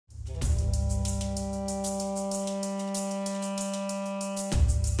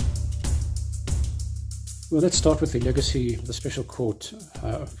Well, let's start with the legacy of the Special Court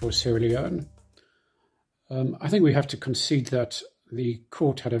for Sierra Leone. I think we have to concede that the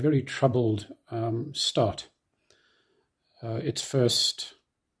court had a very troubled start. Its first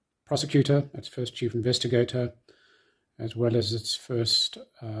prosecutor, its first chief investigator, as well as its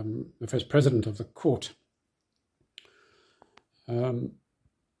the first president of the court,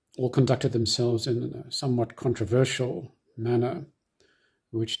 all conducted themselves in a somewhat controversial manner,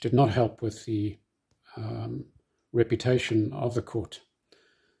 which did not help with the reputation of the court.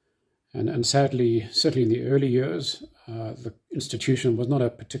 And sadly, certainly in the early years, the institution was not a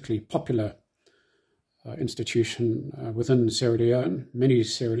particularly popular institution within Sierra Leone. Many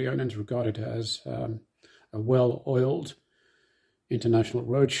Sierra Leoneans regard it as a well-oiled international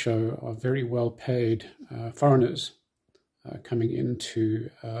roadshow of very well-paid foreigners coming into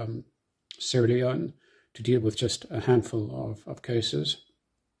Sierra Leone to deal with just a handful of cases.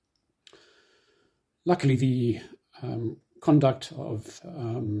 Luckily, the conduct of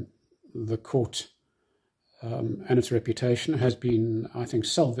the court and its reputation has been, I think,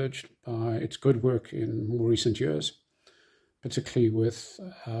 salvaged by its good work in more recent years, particularly with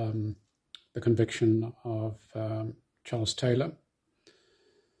the conviction of Charles Taylor.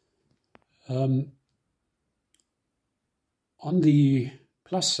 On the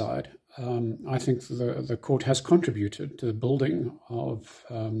plus side, I think the court has contributed to the building of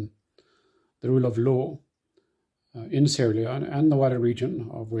the rule of law in Sierra Leone and the wider region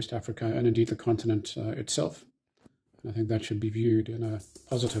of West Africa, and indeed the continent itself. And I think that should be viewed in a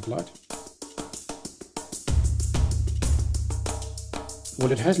positive light.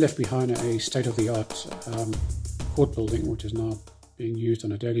 Well, it has left behind a state-of-the-art court building, which is now being used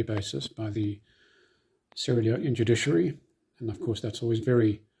on a daily basis by the Sierra Leonean judiciary. And of course, that's always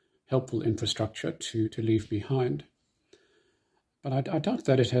very helpful infrastructure to leave behind. But I doubt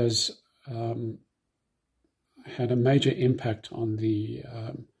that it has had a major impact on the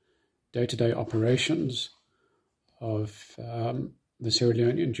day-to-day operations of the Sierra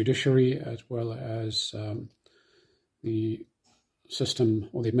Leonean judiciary, as well as the system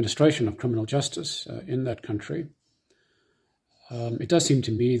or the administration of criminal justice in that country. It does seem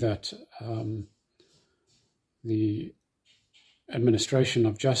to me that the administration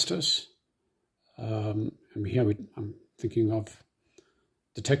of justice, and here I'm thinking of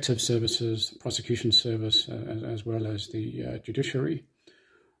detective services, prosecution service, as well as the judiciary,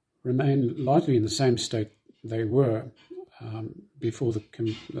 remain largely in the same state they were before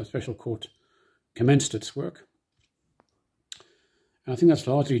the Special Court commenced its work. And I think that's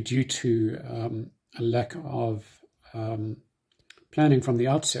largely due to a lack of planning from the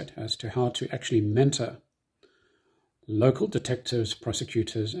outset as to how to actually mentor local detectives,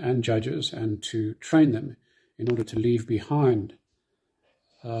 prosecutors, and judges, and to train them in order to leave behind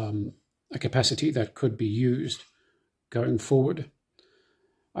a capacity that could be used going forward.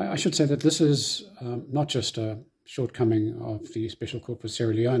 I should say that this is not just a shortcoming of the Special Court for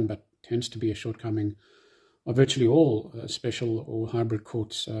Sierra Leone, but tends to be a shortcoming of virtually all special or hybrid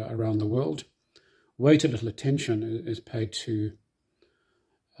courts around the world. Way too little attention is paid to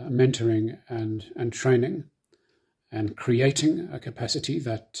mentoring and training and creating a capacity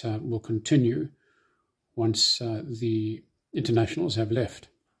that will continue once the internationals have left.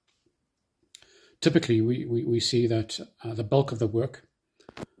 Typically, we see that the bulk of the work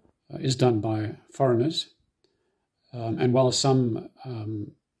is done by foreigners. And while some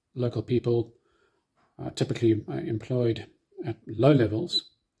local people are typically employed at low levels,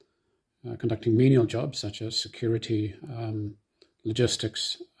 conducting menial jobs such as security,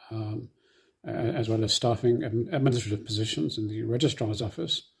 logistics, as well as staffing administrative positions in the registrar's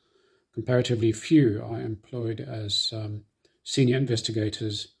office, comparatively few are employed as senior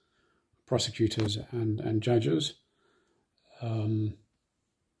investigators, prosecutors, and judges.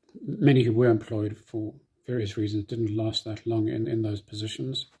 Many who were employed for various reasons didn't last that long in those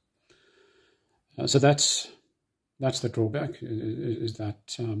positions. So that's the drawback, is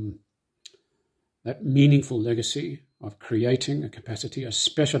that that meaningful legacy of creating a capacity, a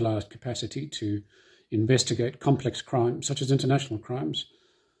specialized capacity to investigate complex crimes, such as international crimes.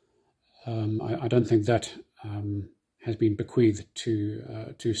 I don't think that has been bequeathed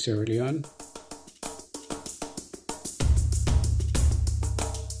to Sierra Leone.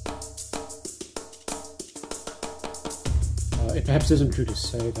 It perhaps isn't true to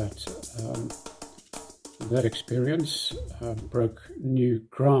say that that experience broke new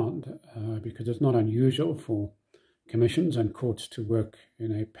ground, because it's not unusual for commissions and courts to work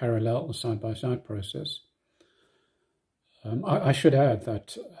in a parallel side-by-side process. I should add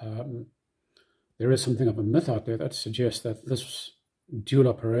that there is something of a myth out there that suggests that this dual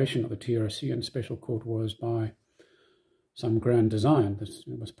operation of the TRC and Special Court was by some grand design. This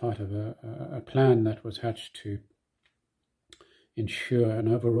was part of a plan that was hatched to ensure an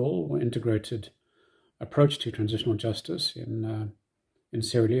overall or integrated approach to transitional justice in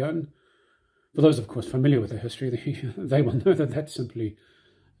Sierra Leone. For those, of course, familiar with the history, they will know that simply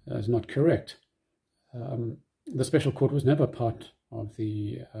is not correct. The Special Court was never part of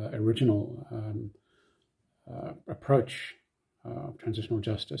the original approach of transitional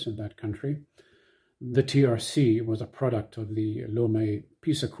justice in that country. The TRC was a product of the Lomé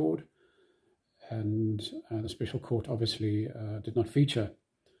Peace Accord, and the Special Court obviously did not feature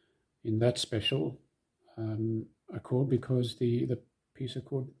in that special accord because the Peace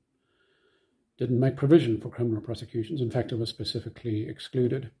Accord didn't make provision for criminal prosecutions. In fact, it was specifically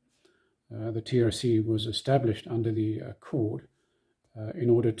excluded. The TRC was established under the accord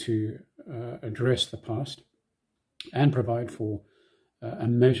in order to address the past and provide for a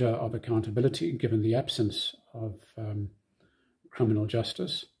measure of accountability given the absence of criminal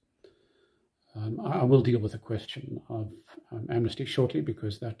justice. I will deal with the question of amnesty shortly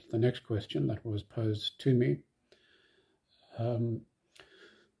because that's the next question that was posed to me.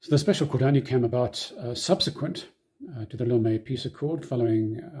 So the Special Court only came about subsequent to the Lomé Peace Accord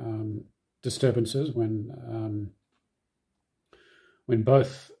following disturbances when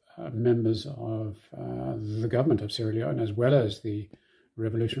both members of the government of Sierra Leone, as well as the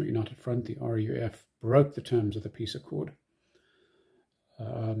Revolutionary United Front, the RUF, broke the terms of the peace accord.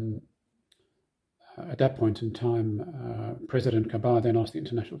 At that point in time, President Kabar then asked the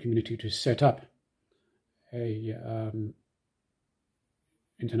international community to set up a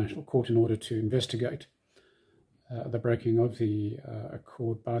international court in order to investigate the breaking of the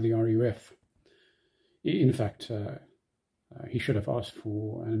accord by the RUF. In fact, he should have asked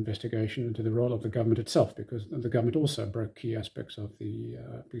for an investigation into the role of the government itself, because the government also broke key aspects of the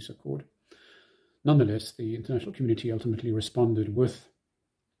peace accord. Nonetheless, the international community ultimately responded with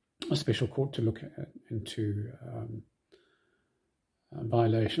a special court to look into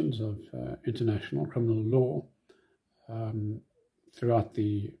violations of international criminal law throughout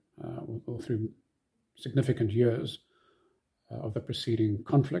through significant years of the preceding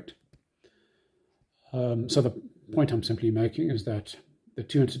conflict. So the point I'm simply making is that the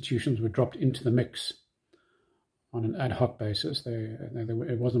two institutions were dropped into the mix on an ad hoc basis.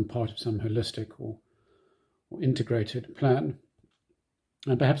 It wasn't part of some holistic or integrated plan.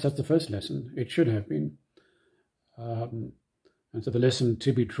 And perhaps that's the first lesson. It should have been. And so the lesson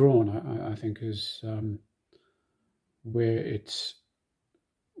to be drawn, I think, is where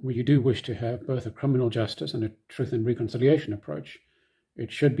you do wish to have both a criminal justice and a truth and reconciliation approach.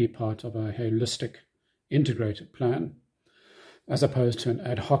 It should be part of a holistic, integrated plan, as opposed to an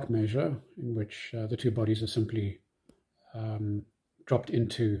ad hoc measure in which the two bodies are simply dropped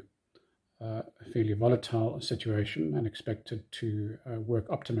into a fairly volatile situation and expected to work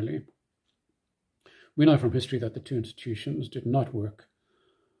optimally. We know from history that the two institutions did not work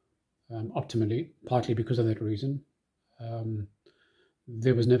optimally, partly because of that reason.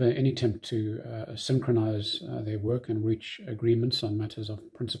 There was never any attempt to synchronize their work and reach agreements on matters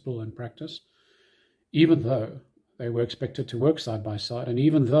of principle and practice, even though they were expected to work side by side, and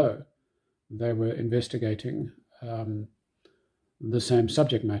even though they were investigating the same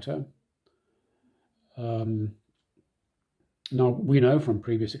subject matter. Now, we know from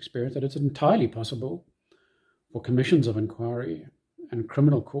previous experience that it's entirely possible for commissions of inquiry and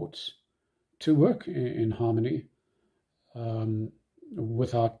criminal courts to work in harmony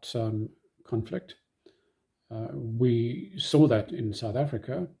without conflict. We saw that in South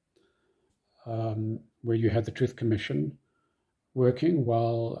Africa, where you had the Truth Commission working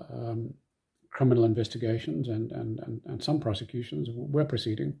while criminal investigations and some prosecutions were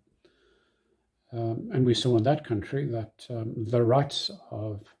proceeding. And we saw in that country that the rights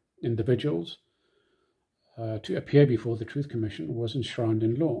of individuals to appear before the Truth Commission was enshrined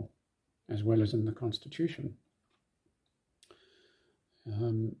in law, as well as in the Constitution.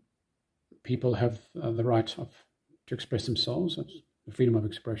 People have the right to express themselves, that's the freedom of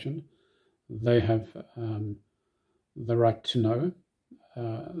expression. They have the right to know.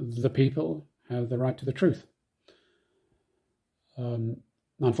 The people have the right to the truth.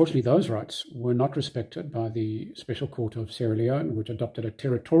 Unfortunately, those rights were not respected by the Special Court of Sierra Leone, which adopted a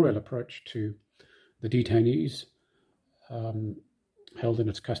territorial approach to the detainees held in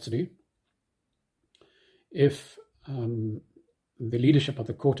its custody. If the leadership of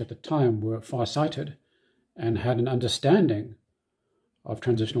the court at the time were far-sighted and had an understanding of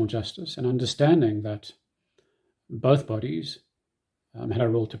transitional justice, an understanding that both bodies had a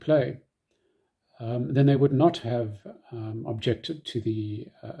role to play, then they would not have objected to the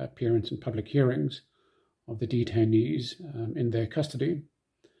appearance in public hearings of the detainees in their custody.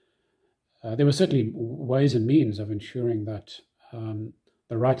 There were certainly ways and means of ensuring that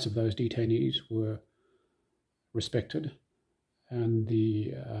the rights of those detainees were respected and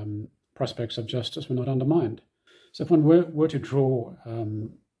the prospects of justice were not undermined. So if one were to draw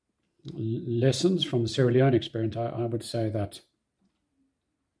lessons from the Sierra Leone experience, I would say that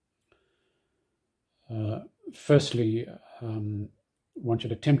firstly, one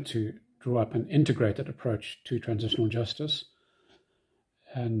should attempt to draw up an integrated approach to transitional justice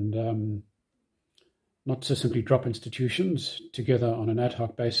and not to simply drop institutions together on an ad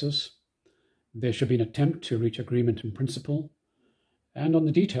hoc basis. There should be an attempt to reach agreement in principle and on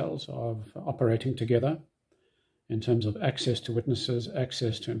the details of operating together in terms of access to witnesses,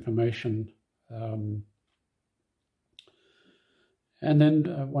 access to information, and then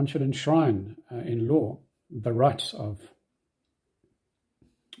one should enshrine in law the rights of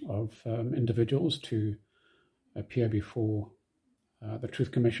individuals to appear before the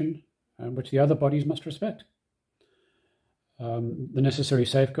Truth Commission, which the other bodies must respect. The necessary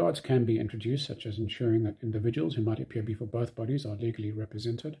safeguards can be introduced, such as ensuring that individuals who might appear before both bodies are legally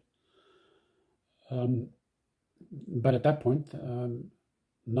represented. But at that point,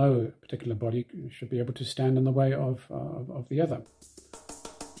 no particular body should be able to stand in the way of the other.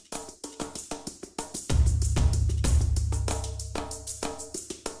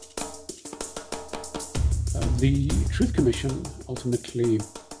 The Truth Commission ultimately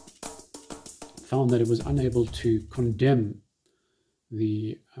found that it was unable to condemn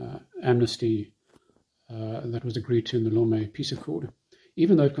the amnesty that was agreed to in the Lomé peace accord,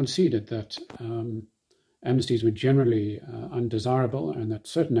 even though it conceded that amnesties were generally undesirable and that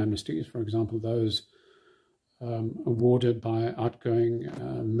certain amnesties, for example, those awarded by outgoing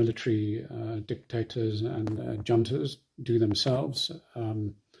military dictators and juntas do themselves,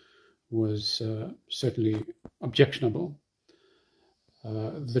 was certainly objectionable.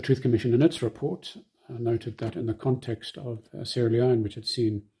 The Truth Commission in its report noted that in the context of Sierra Leone, which had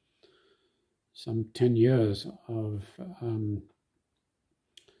seen some 10 years of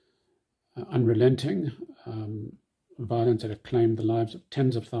unrelenting violence that had claimed the lives of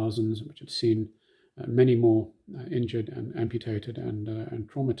tens of thousands, which had seen many more injured and amputated and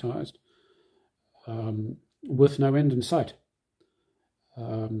traumatized, with no end in sight.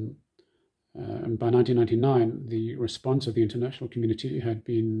 And by 1999, the response of the international community had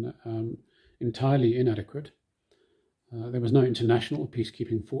been entirely inadequate. There was no international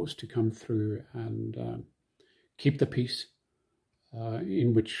peacekeeping force to come through and keep the peace,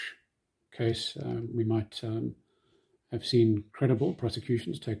 in which case we might have seen credible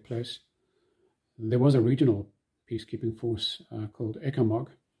prosecutions take place. There was a regional peacekeeping force called ECOMOG,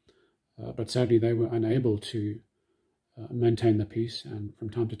 but sadly they were unable to maintain the peace, and from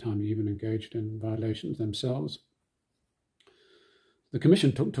time to time even engaged in violations themselves. The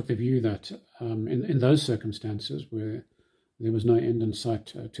Commission took the view that in those circumstances where there was no end in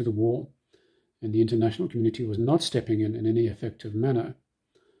sight to the war and the international community was not stepping in any effective manner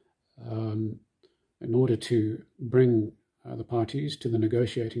in order to bring the parties to the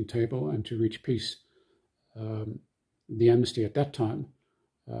negotiating table and to reach peace, the amnesty at that time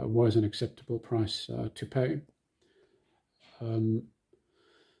was an acceptable price to pay.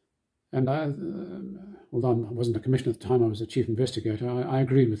 And although I wasn't a commissioner at the time, I was a chief investigator, I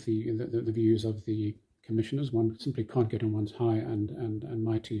agreed with the views of the commissioners. One simply can't get on one's high and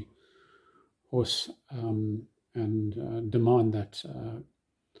mighty horse and demand that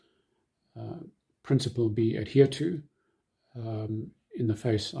principle be adhered to in the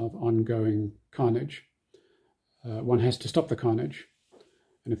face of ongoing carnage. One has to stop the carnage.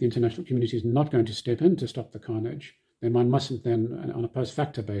 And if the international community is not going to step in to stop the carnage, then one mustn't then, on a post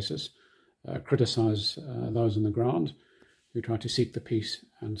facto basis, criticize those on the ground who try to seek the peace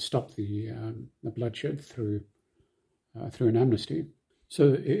and stop the bloodshed through an amnesty.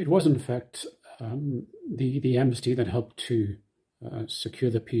 So it was, in fact, the amnesty that helped to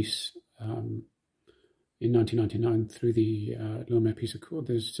secure the peace in 1999 through the Lomé Peace Accord.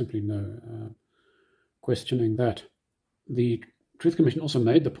 There's simply no questioning that. The Truth Commission also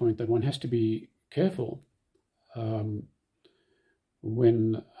made the point that one has to be careful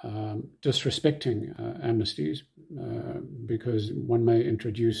when disrespecting amnesties, because one may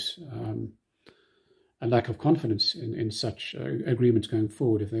introduce a lack of confidence in such agreements going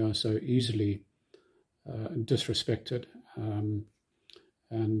forward if they are so easily disrespected and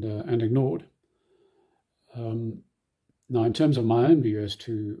ignored. Now, in terms of my own view as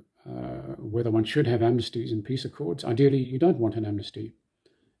to whether one should have amnesties in peace accords, ideally you don't want an amnesty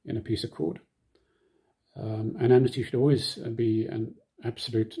in a peace accord. And amnesty should always be an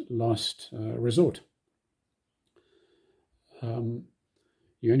absolute last resort.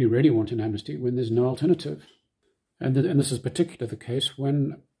 You only really want an amnesty when there's no alternative. And this is particularly the case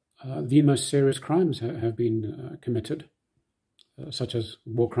when the most serious crimes have been committed, such as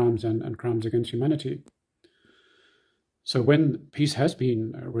war crimes and crimes against humanity. So when peace has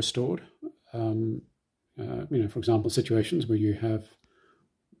been restored, for example, situations where you have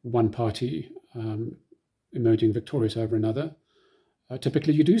one party emerging victorious over another,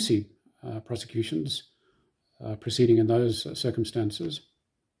 typically you do see prosecutions proceeding in those circumstances.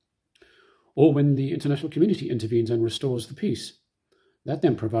 Or when the international community intervenes and restores the peace, that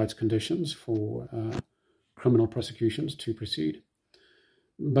then provides conditions for criminal prosecutions to proceed.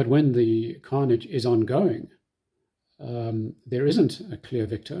 But when the carnage is ongoing, there isn't a clear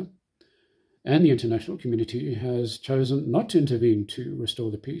victor, and the international community has chosen not to intervene to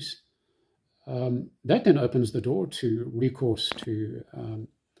restore the peace. That then opens the door to recourse to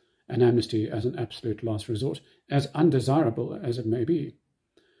an amnesty as an absolute last resort, as undesirable as it may be.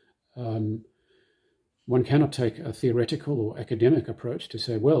 One cannot take a theoretical or academic approach to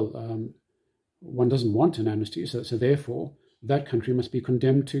say, well, one doesn't want an amnesty, so therefore that country must be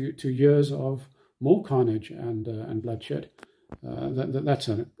condemned to years of more carnage and bloodshed. That's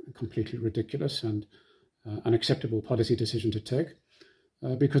a completely ridiculous and unacceptable policy decision to take,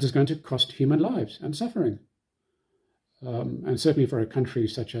 because it's going to cost human lives and suffering. And certainly for a country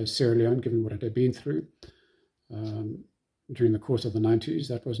such as Sierra Leone, given what it had been through during the course of the 90s,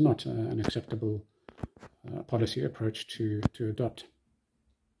 that was not an acceptable policy approach to adopt.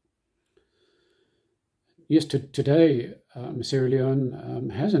 Yes, today Sierra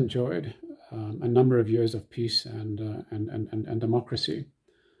Leone has enjoyed a number of years of peace and democracy,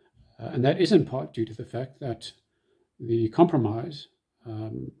 and that is in part due to the fact that the compromise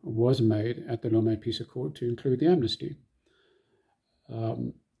was made at the Lomé Peace Accord to include the amnesty.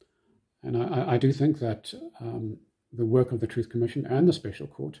 And I do think that the work of the Truth Commission and the Special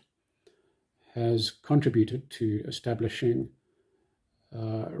Court has contributed to establishing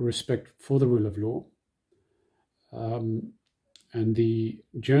respect for the rule of law. And the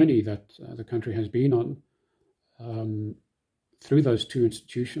journey that the country has been on through those two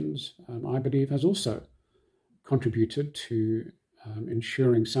institutions, I believe, has also contributed to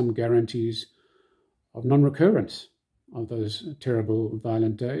ensuring some guarantees of non-recurrence of those terrible,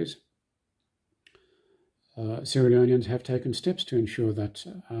 violent days. Sierra Leoneans have taken steps to ensure that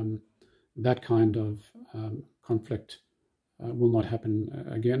that kind of conflict will not happen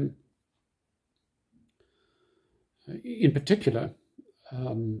again. In particular,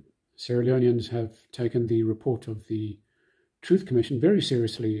 Sierra Leoneans have taken the report of the Truth Commission very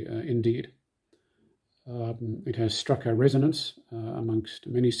seriously indeed. It has struck a resonance amongst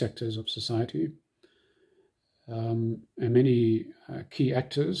many sectors of society, and many key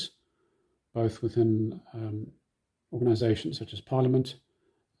actors, both within organizations such as Parliament,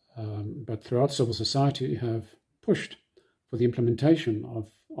 but throughout civil society, have pushed for the implementation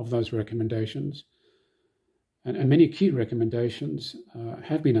of those recommendations. And many key recommendations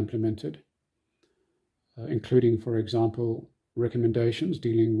have been implemented, including, for example, recommendations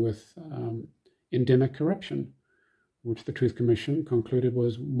dealing with endemic corruption, which the Truth Commission concluded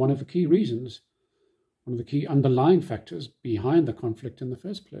was one of the key reasons, one of the key underlying factors behind the conflict in the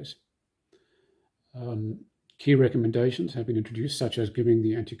first place. Key recommendations have been introduced, such as giving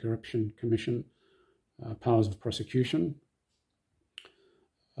the Anti-Corruption Commission powers of prosecution,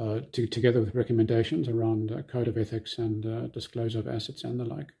 together with recommendations around code of ethics and disclosure of assets and the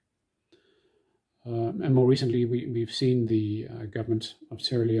like. And more recently, we've seen the government of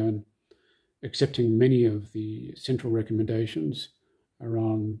Sierra Leone accepting many of the central recommendations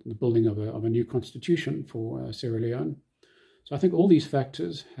around the building of a new constitution for Sierra Leone. So I think all these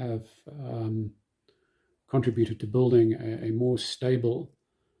factors have contributed to building a more stable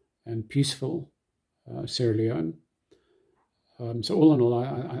and peaceful Sierra Leone. So all in all,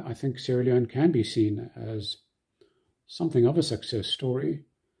 I think Sierra Leone can be seen as something of a success story.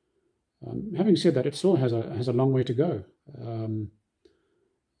 Having said that, it still has a long way to go.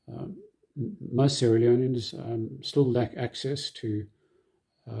 Most Sierra Leoneans still lack access to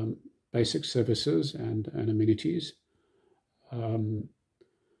basic services and amenities.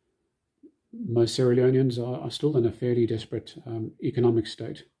 Most Sierra Leoneans are still in a fairly desperate economic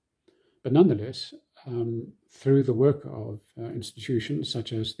state. But nonetheless, through the work of institutions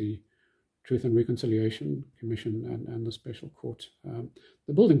such as the Truth and Reconciliation Commission and the Special Court,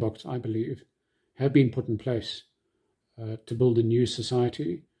 the building blocks, I believe, have been put in place to build a new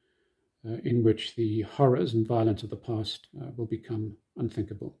society in which the horrors and violence of the past will become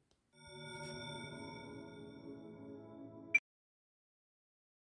unthinkable.